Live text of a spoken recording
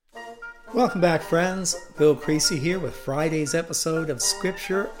Welcome back, friends. Bill Creasy here with Friday's episode of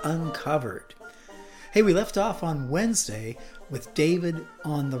Scripture Uncovered. Hey, we left off on Wednesday with David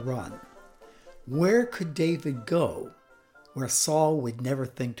on the run. Where could David go where Saul would never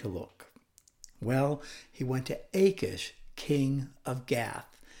think to look? Well, he went to Achish, king of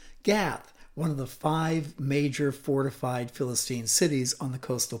Gath. Gath, one of the 5 major fortified Philistine cities on the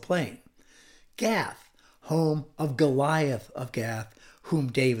coastal plain. Gath, home of Goliath of Gath,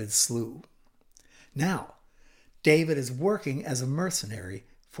 whom David slew. Now, David is working as a mercenary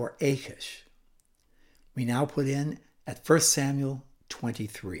for Achish. We now put in at 1 Samuel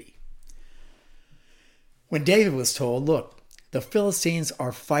 23. When David was told, look, the Philistines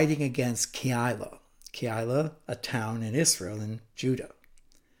are fighting against Keilah. Keilah, a town in Israel in Judah.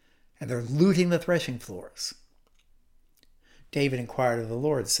 And they're looting the threshing floors. David inquired of the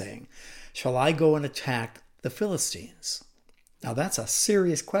Lord, saying, shall I go and attack the Philistines? Now that's a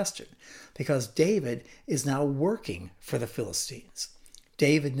serious question because David is now working for the Philistines.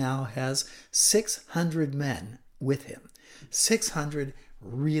 David now has 600 men with him, 600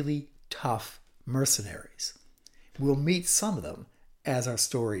 really tough mercenaries. We'll meet some of them as our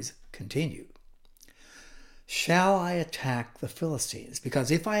stories continue. Shall I attack the Philistines? Because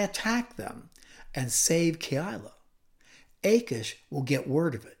if I attack them and save Keilah, Achish will get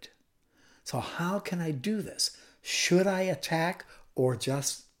word of it. So how can I do this? Should I attack or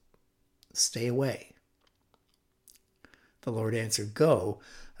just stay away? The Lord answered, go,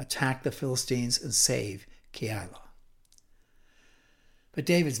 attack the Philistines and save Keilah. But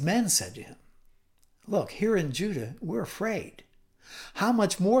David's men said to him, look, here in Judah, we're afraid. How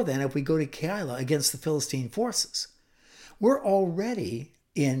much more then if we go to Keilah against the Philistine forces? We're already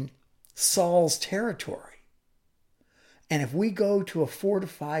in Saul's territory. And if we go to a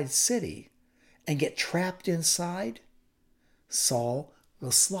fortified city and get trapped inside, Saul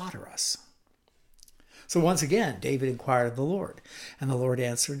will slaughter us. So once again, David inquired of the Lord, and the Lord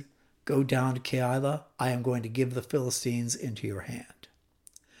answered, go down to Keilah. I am going to give the Philistines into your hand.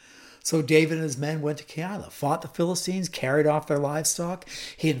 So David and his men went to Keilah, fought the Philistines, carried off their livestock.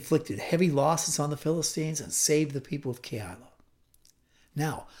 He inflicted heavy losses on the Philistines and saved the people of Keilah.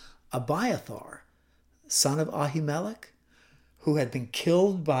 Now, Abiathar, son of Ahimelech, who had been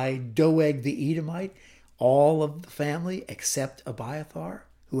killed by Doeg the Edomite, all of the family except Abiathar,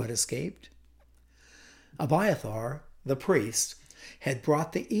 who had escaped. Abiathar, the priest, had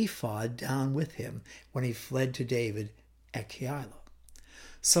brought the ephod down with him when he fled to David at Keilah.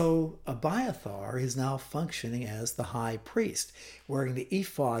 So Abiathar is now functioning as the high priest, wearing the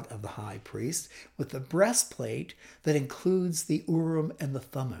ephod of the high priest with the breastplate that includes the Urim and the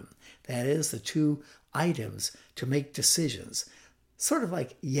Thummim. That is, the 2 items to make decisions. Sort of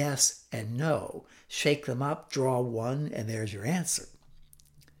like yes and no. Shake them up, draw one, and there's your answer.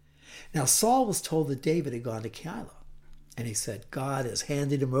 Now Saul was told that David had gone to Keilah. And he said, God has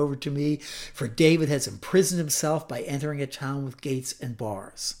handed him over to me, for David has imprisoned himself by entering a town with gates and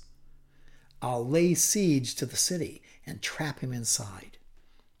bars. I'll lay siege to the city and trap him inside.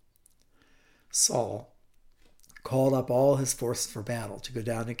 Saul called up all his forces for battle to go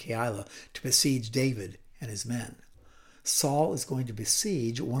down to Keilah to besiege David and his men. Saul is going to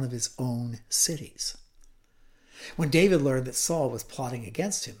besiege one of his own cities. When David learned that Saul was plotting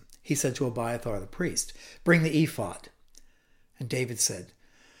against him, he said to Abiathar the priest, bring the ephod. And David said,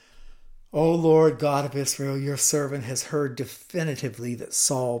 O Lord God of Israel, your servant has heard definitively that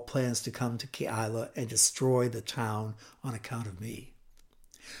Saul plans to come to Keilah and destroy the town on account of me.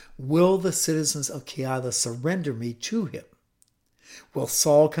 Will the citizens of Keilah surrender me to him? Will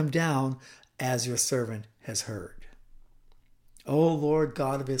Saul come down as your servant has heard? O Lord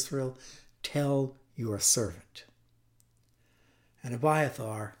God of Israel, tell your servant. And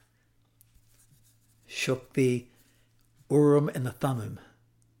Abiathar shook the Urim and the Thummim,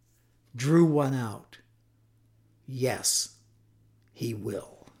 drew one out. Yes, he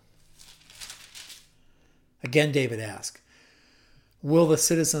will. Again David asked, will the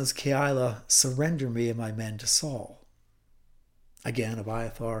citizens of Keilah surrender me and my men to Saul? Again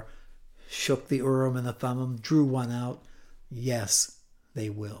Abiathar shook the Urim and the Thummim, drew one out. Yes, they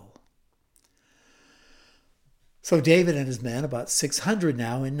will. So David and his men, about 600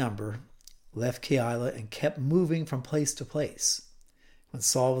 now in number, left Keilah and kept moving from place to place. When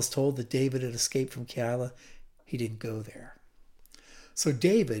Saul was told that David had escaped from Keilah, he didn't go there. So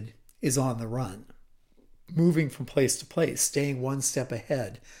David is on the run, moving from place to place, staying one step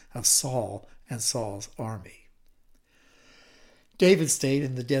ahead of Saul and Saul's army. David stayed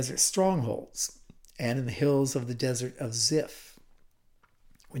in the desert strongholds and in the hills of the desert of Ziph.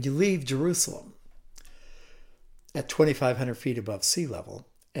 When you leave Jerusalem at 2,500 feet above sea level,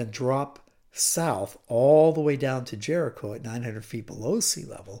 and drop south all the way down to Jericho at 900 feet below sea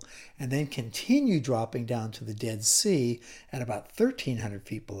level, and then continue dropping down to the Dead Sea at about 1,300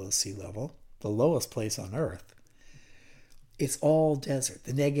 feet below sea level, the lowest place on earth, it's all desert,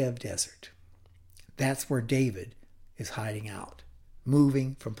 the Negev desert. That's where David is hiding out,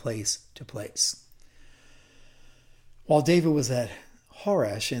 moving from place to place. While David was at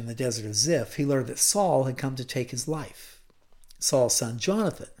Horesh in the desert of Ziph, he learned that Saul had come to take his life. Saul's son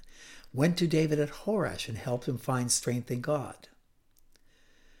Jonathan went to David at Horesh and helped him find strength in God.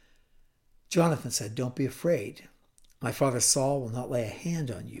 Jonathan said, "Don't be afraid. My father Saul will not lay a hand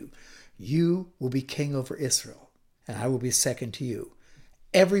on you. You will be king over Israel, and I will be second to you.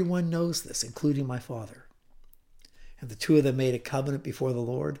 Everyone knows this, including my father." And the two of them made a covenant before the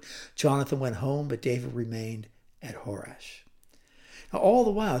Lord. Jonathan went home, but David remained at Horesh. Now, all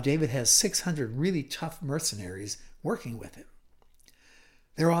the while, David has 600 really tough mercenaries working with him.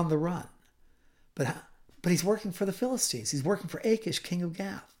 They're on the run. But he's working for the Philistines. He's working for Achish, king of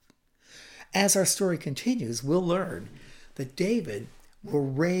Gath. As our story continues, we'll learn that David will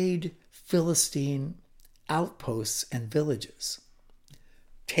raid Philistine outposts and villages,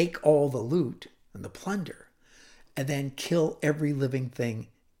 take all the loot and the plunder, and then kill every living thing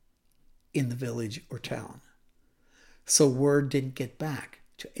in the village or town. So word didn't get back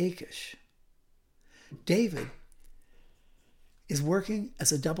to Achish. David is working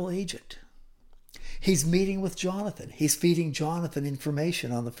as a double agent. He's meeting with Jonathan. He's feeding Jonathan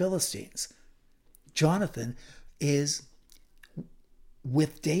information on the Philistines. Jonathan is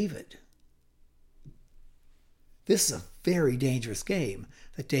with David. This is a very dangerous game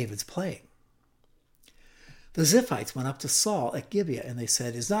that David's playing. The Ziphites went up to Saul at Gibeah and they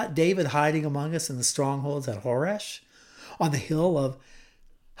said, "Is not David hiding among us in the strongholds at Horesh, on the hill of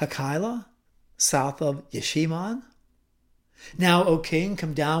Hachilah, south of Yeshimon? Now, O king,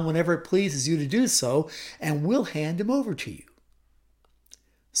 come down whenever it pleases you to do so, and we'll hand him over to you."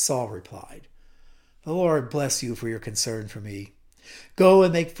 Saul replied, "The Lord bless you for your concern for me. Go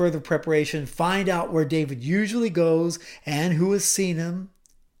and make further preparation. Find out where David usually goes and who has seen him.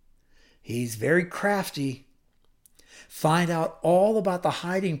 He's very crafty. Find out all about the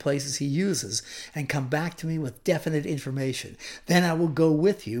hiding places he uses and come back to me with definite information. Then I will go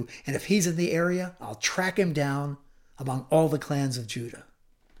with you, and if he's in the area, I'll track him down among all the clans of Judah."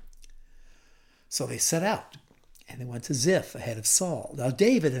 So they set out, and they went to Ziph ahead of Saul. Now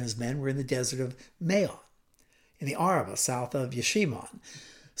David and his men were in the desert of Maon, in the Arabah, south of Yeshimon.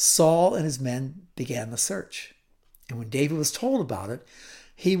 Saul and his men began the search. And when David was told about it,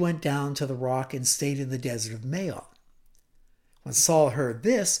 he went down to the rock and stayed in the desert of Maon. When Saul heard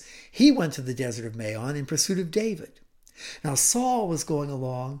this, he went to the desert of Maon in pursuit of David. Now Saul was going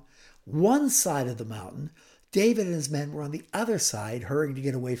along one side of the mountain. David and his men were on the other side, hurrying to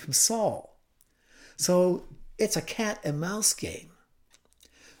get away from Saul. So it's a cat and mouse game.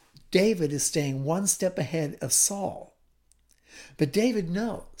 David is staying one step ahead of Saul. But David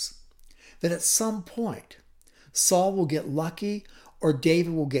knows that at some point, Saul will get lucky, or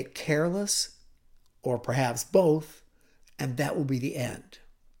David will get careless, or perhaps both, and that will be the end.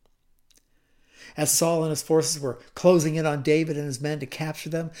 As Saul and his forces were closing in on David and his men to capture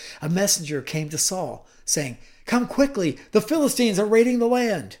them, a messenger came to Saul, saying, "Come quickly, the Philistines are raiding the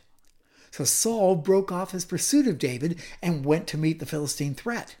land." So Saul broke off his pursuit of David and went to meet the Philistine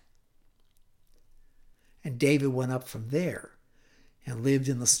threat. And David went up from there and lived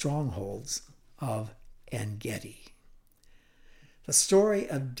in the strongholds of En-Gedi. The story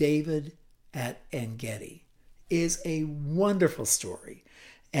of David at En-Gedi is a wonderful story.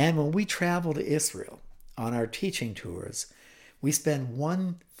 And when we travel to Israel on our teaching tours, we spend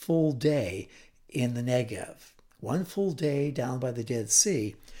one full day in the Negev, one full day down by the Dead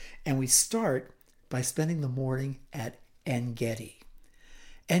Sea, and we start by spending the morning at En-Gedi.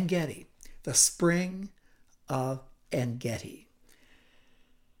 En-Gedi, the spring of En-Gedi.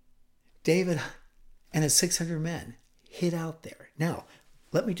 David and his 600 men hid out there. Now,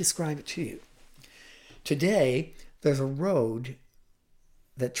 let me describe it to you. Today, there's a road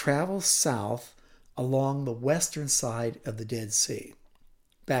that travels south along the western side of the Dead Sea.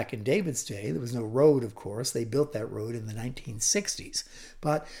 Back in David's day, there was no road, of course. They built that road in the 1960s.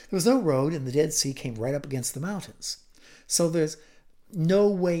 But there was no road, and the Dead Sea came right up against the mountains. So there's no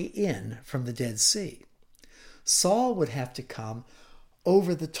way in from the Dead Sea. Saul would have to come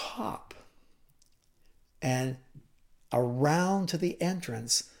over the top and around to the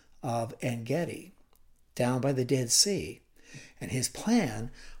entrance of En-Gedi, down by the Dead Sea. And his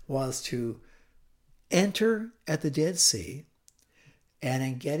plan was to enter at the Dead Sea, and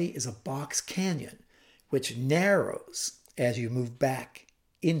En-Gedi is a box canyon, which narrows as you move back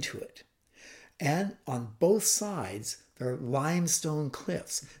into it. And on both sides, there are limestone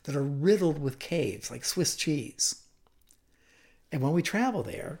cliffs that are riddled with caves like Swiss cheese. And when we travel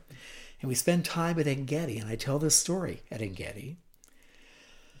there, and we spend time at En-Gedi, and I tell this story at En-Gedi,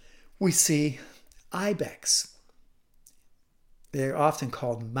 we see ibex. They're often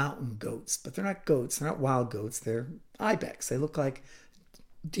called mountain goats, but they're not goats. They're not wild goats. They're ibex. They look like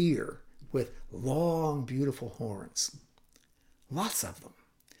deer with long, beautiful horns. Lots of them.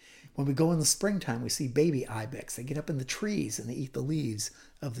 When we go in the springtime, we see baby ibex. They get up in the trees and they eat the leaves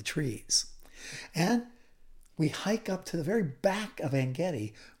of the trees. And we hike up to the very back of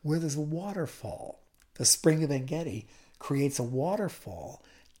En-Gedi where there's a waterfall. The spring of En-Gedi creates a waterfall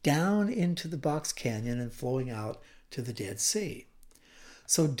down into the Box Canyon and flowing out to the Dead Sea.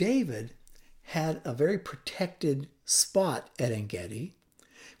 So David had a very protected spot at En-Gedi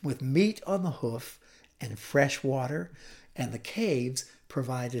with meat on the hoof and fresh water, and the caves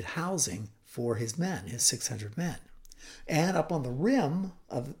provided housing for his men, his 600 men. And up on the rim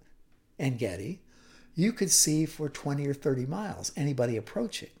of En-Gedi, you could see for 20 or 30 miles anybody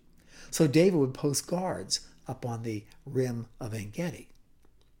approaching. So David would post guards up on the rim of En-Gedi.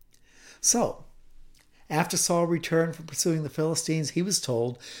 So, after Saul returned from pursuing the Philistines, he was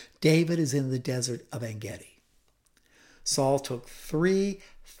told, David is in the desert of En-Gedi. Saul took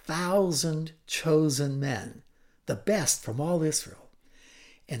 3,000 chosen men, the best from all Israel,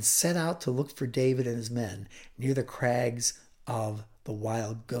 and set out to look for David and his men near the crags of the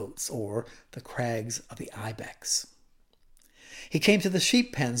wild goats, or the crags of the ibex. He came to the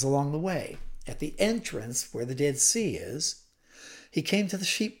sheep pens along the way. At the entrance where the Dead Sea is, he came to the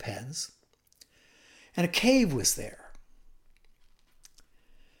sheep pens, and a cave was there.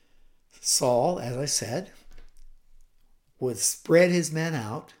 Saul, as I said, would spread his men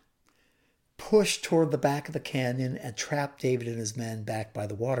out, push toward the back of the canyon, and trap David and his men back by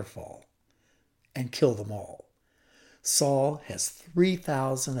the waterfall, and kill them all. Saul has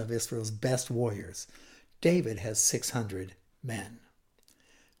 3,000 of Israel's best warriors. David has 600 men.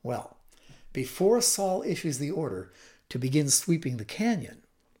 Well, before Saul issues the order to begin sweeping the canyon,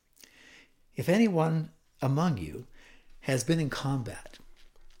 if anyone among you has been in combat,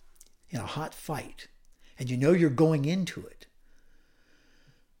 in a hot fight, and you know you're going into it,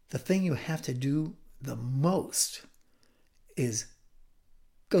 the thing you have to do the most is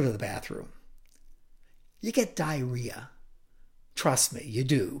go to the bathroom. You get diarrhea. Trust me, you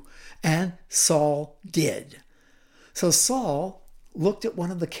do. And Saul did. So Saul looked at one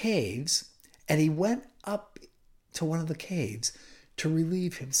of the caves, and he went up to one of the caves to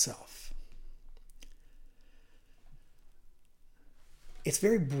relieve himself. It's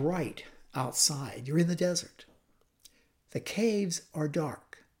very bright outside. You're in the desert. The caves are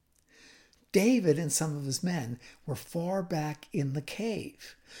dark. David and some of his men were far back in the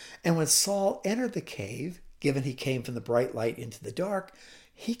cave. And when Saul entered the cave, given he came from the bright light into the dark,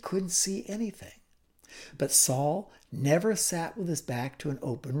 he couldn't see anything. But Saul never sat with his back to an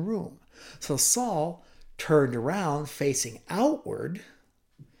open room. So Saul turned around facing outward,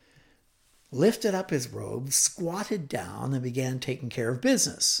 lifted up his robe, squatted down, and began taking care of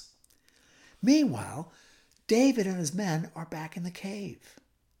business. Meanwhile, David and his men are back in the cave.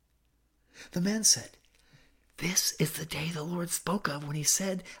 The men said, "This is the day the Lord spoke of when he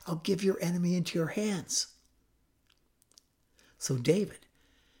said, 'I'll give your enemy into your hands.'" So David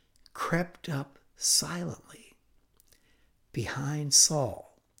crept up silently behind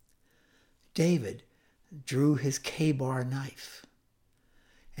Saul. David drew his K-bar knife,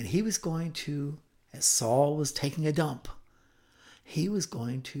 and he was going to, as Saul was taking a dump, he was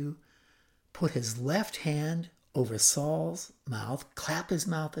going to put his left hand over Saul's mouth, clap his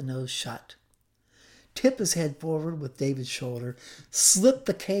mouth and nose shut, tip his head forward with David's shoulder, slip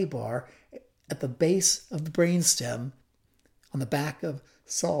the K-bar at the base of the brainstem on the back of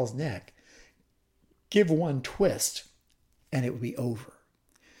Saul's neck, give one twist, and it would be over.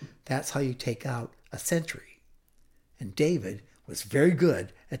 That's how you take out a sentry. And David was very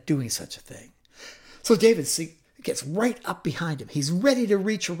good at doing such a thing. So David gets right up behind him. He's ready to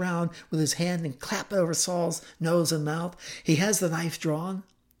reach around with his hand and clap it over Saul's nose and mouth. He has the knife drawn,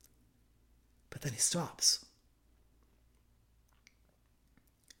 but then he stops.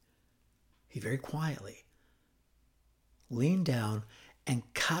 He very quietly leaned down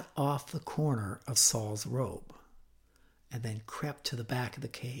and cut off the corner of Saul's robe, and then crept to the back of the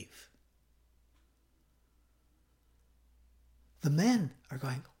cave. The men are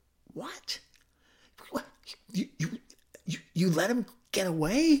going, "What? What? You let him get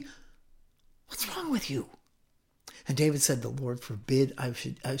away? What's wrong with you?" And David said, "The Lord forbid I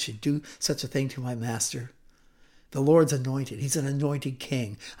should do such a thing to my master." The Lord's anointed. He's an anointed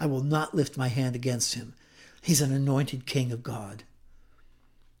king. I will not lift my hand against him. He's an anointed king of God.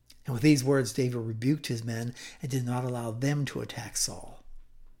 And with these words, David rebuked his men and did not allow them to attack Saul.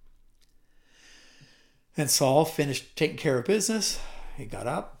 And Saul finished taking care of business. He got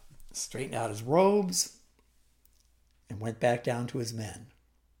up, straightened out his robes, and went back down to his men,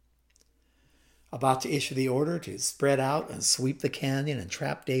 about to issue the order to spread out and sweep the canyon and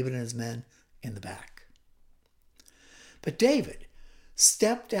trap David and his men in the back. But David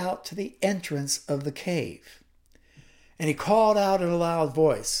stepped out to the entrance of the cave, and he called out in a loud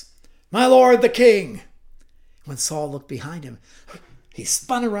voice, "My lord the king!" When Saul looked behind him, he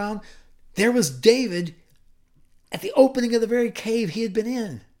spun around. There was David at the opening of the very cave he had been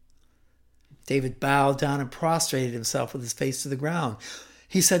in. David bowed down and prostrated himself with his face to the ground.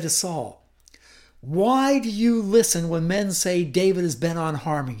 He said to Saul, "Why do you listen when men say David is bent on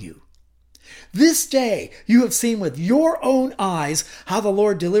harming you? This day you have seen with your own eyes how the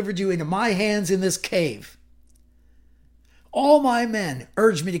Lord delivered you into my hands in this cave. All my men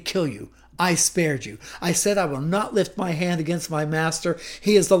urged me to kill you. I spared you. I said I will not lift my hand against my master.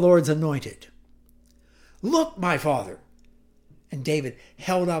 He is the Lord's anointed. Look, my father." And David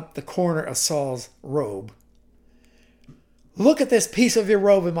held up the corner of Saul's robe. "Look at this piece of your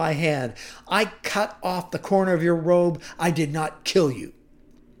robe in my hand. I cut off the corner of your robe. I did not kill you.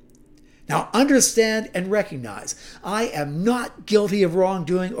 Now understand and recognize, I am not guilty of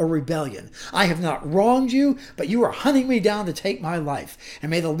wrongdoing or rebellion. I have not wronged you, but you are hunting me down to take my life. And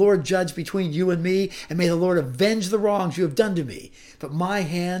may the Lord judge between you and me, and may the Lord avenge the wrongs you have done to me. But my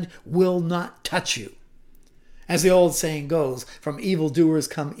hand will not touch you. As the old saying goes, from evildoers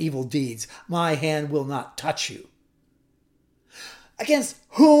come evil deeds. My hand will not touch you. Against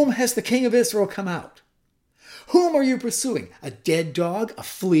whom has the king of Israel come out? Whom are you pursuing? A dead dog? A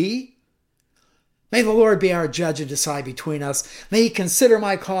flea? May the Lord be our judge and decide between us. May he consider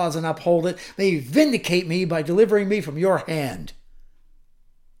my cause and uphold it. May he vindicate me by delivering me from your hand."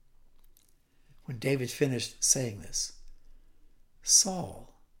 When David finished saying this,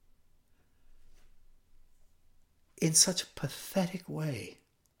 Saul, in such a pathetic way,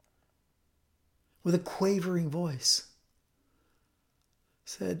 with a quavering voice,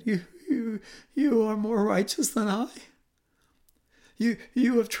 said, You are more righteous than I.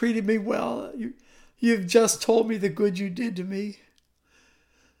 You have treated me well. You've just told me the good you did to me.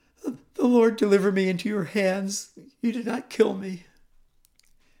 The Lord delivered me into your hands. You did not kill me.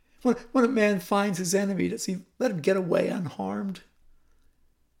 When a man finds his enemy, does he let him get away unharmed?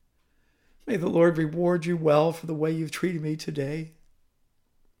 May the Lord reward you well for the way you've treated me today.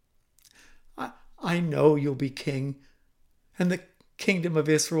 I know you'll be king, and the kingdom of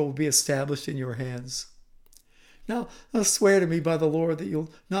Israel will be established in your hands. Now swear to me by the Lord that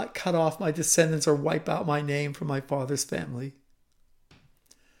you'll not cut off my descendants or wipe out my name from my father's family."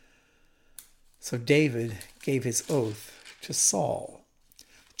 So David gave his oath to Saul,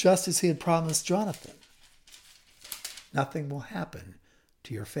 just as he had promised Jonathan. "Nothing will happen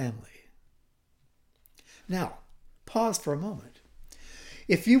to your family." Now, pause for a moment.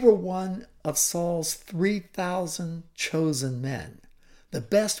 If you were one of Saul's 3,000 chosen men, the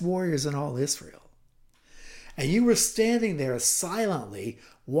best warriors in all Israel, and you were standing there silently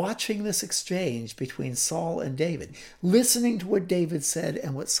watching this exchange between Saul and David, listening to what David said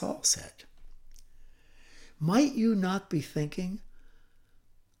and what Saul said, might you not be thinking,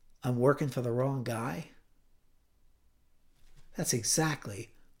 "I'm working for the wrong guy"? That's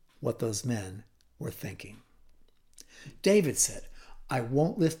exactly what those men were thinking. David said, "I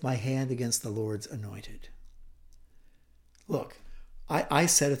won't lift my hand against the Lord's anointed." Look, I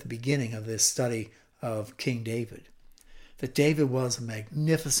said at the beginning of this study of King David that David was a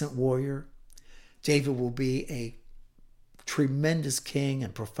magnificent warrior. David will be a tremendous king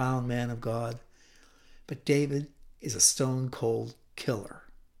and profound man of God. But David is a stone-cold killer.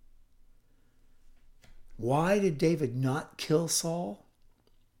 Why did David not kill Saul?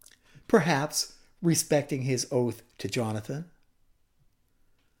 Perhaps respecting his oath to Jonathan.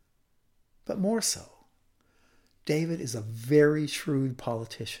 But more so, David is a very shrewd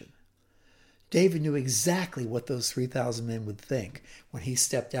politician. David knew exactly what those 3,000 men would think when he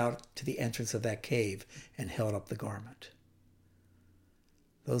stepped out to the entrance of that cave and held up the garment.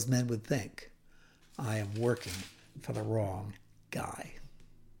 Those men would think, "I am working for the wrong guy."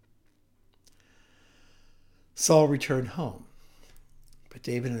 Saul returned home, but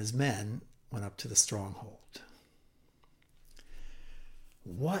David and his men went up to the stronghold.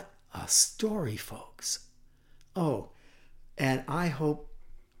 What a story, folks. Oh, and I hope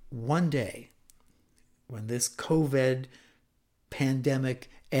one day, when this COVID pandemic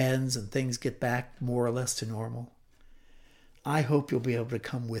ends and things get back more or less to normal, I hope you'll be able to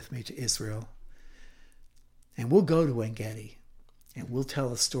come with me to Israel. And we'll go to En Gedi. And we'll tell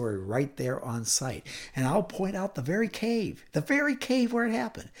the story right there on site. And I'll point out the very cave where it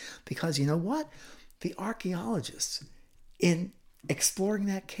happened. Because you know what? The archaeologists, in exploring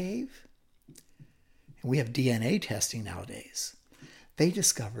that cave, and we have DNA testing nowadays, they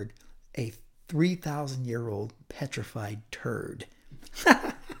discovered a 3,000-year-old petrified turd.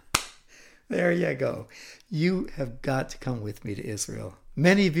 There you go. You have got to come with me to Israel.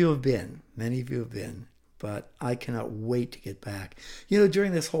 Many of you have been. But I cannot wait to get back.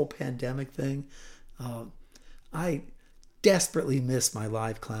 During this whole pandemic thing, I desperately miss my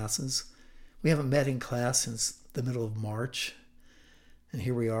live classes. We haven't met in class since the middle of March. And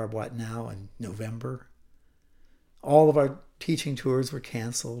here we are, now, in November? All of our teaching tours were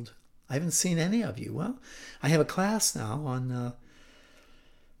canceled. I haven't seen any of you. Well, I have a class now on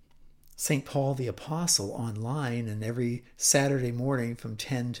St. Paul the Apostle online, and every Saturday morning from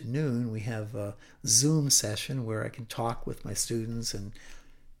 10 to noon we have a Zoom session where I can talk with my students and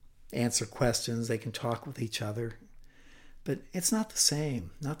answer questions. They can talk with each other. But it's not the same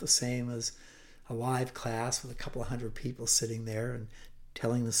as a live class with a couple of hundred people sitting there and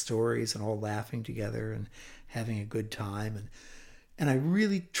telling the stories and all laughing together and having a good time. And I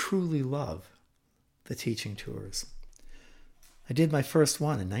really, truly love the teaching tours. I did my first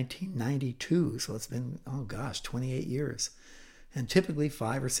one in 1992, so it's been, 28 years. And typically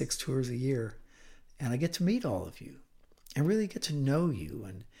 5 or 6 tours a year. And I get to meet all of you and really get to know you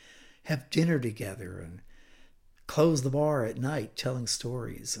and have dinner together and close the bar at night telling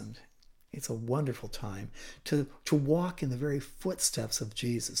stories. And it's a wonderful time to walk in the very footsteps of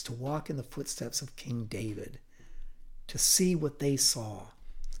Jesus, to walk in the footsteps of King David, to see what they saw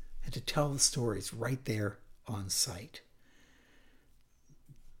and to tell the stories right there on site.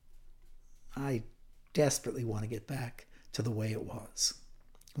 I desperately want to get back to the way it was.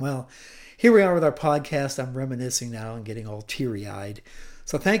 Well, here we are with our podcast. I'm reminiscing now and getting all teary-eyed.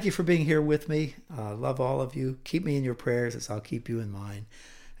 So thank you for being here with me. I love all of you. Keep me in your prayers as I'll keep you in mine.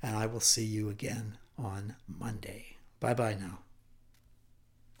 And I will see you again on Monday. Bye-bye now.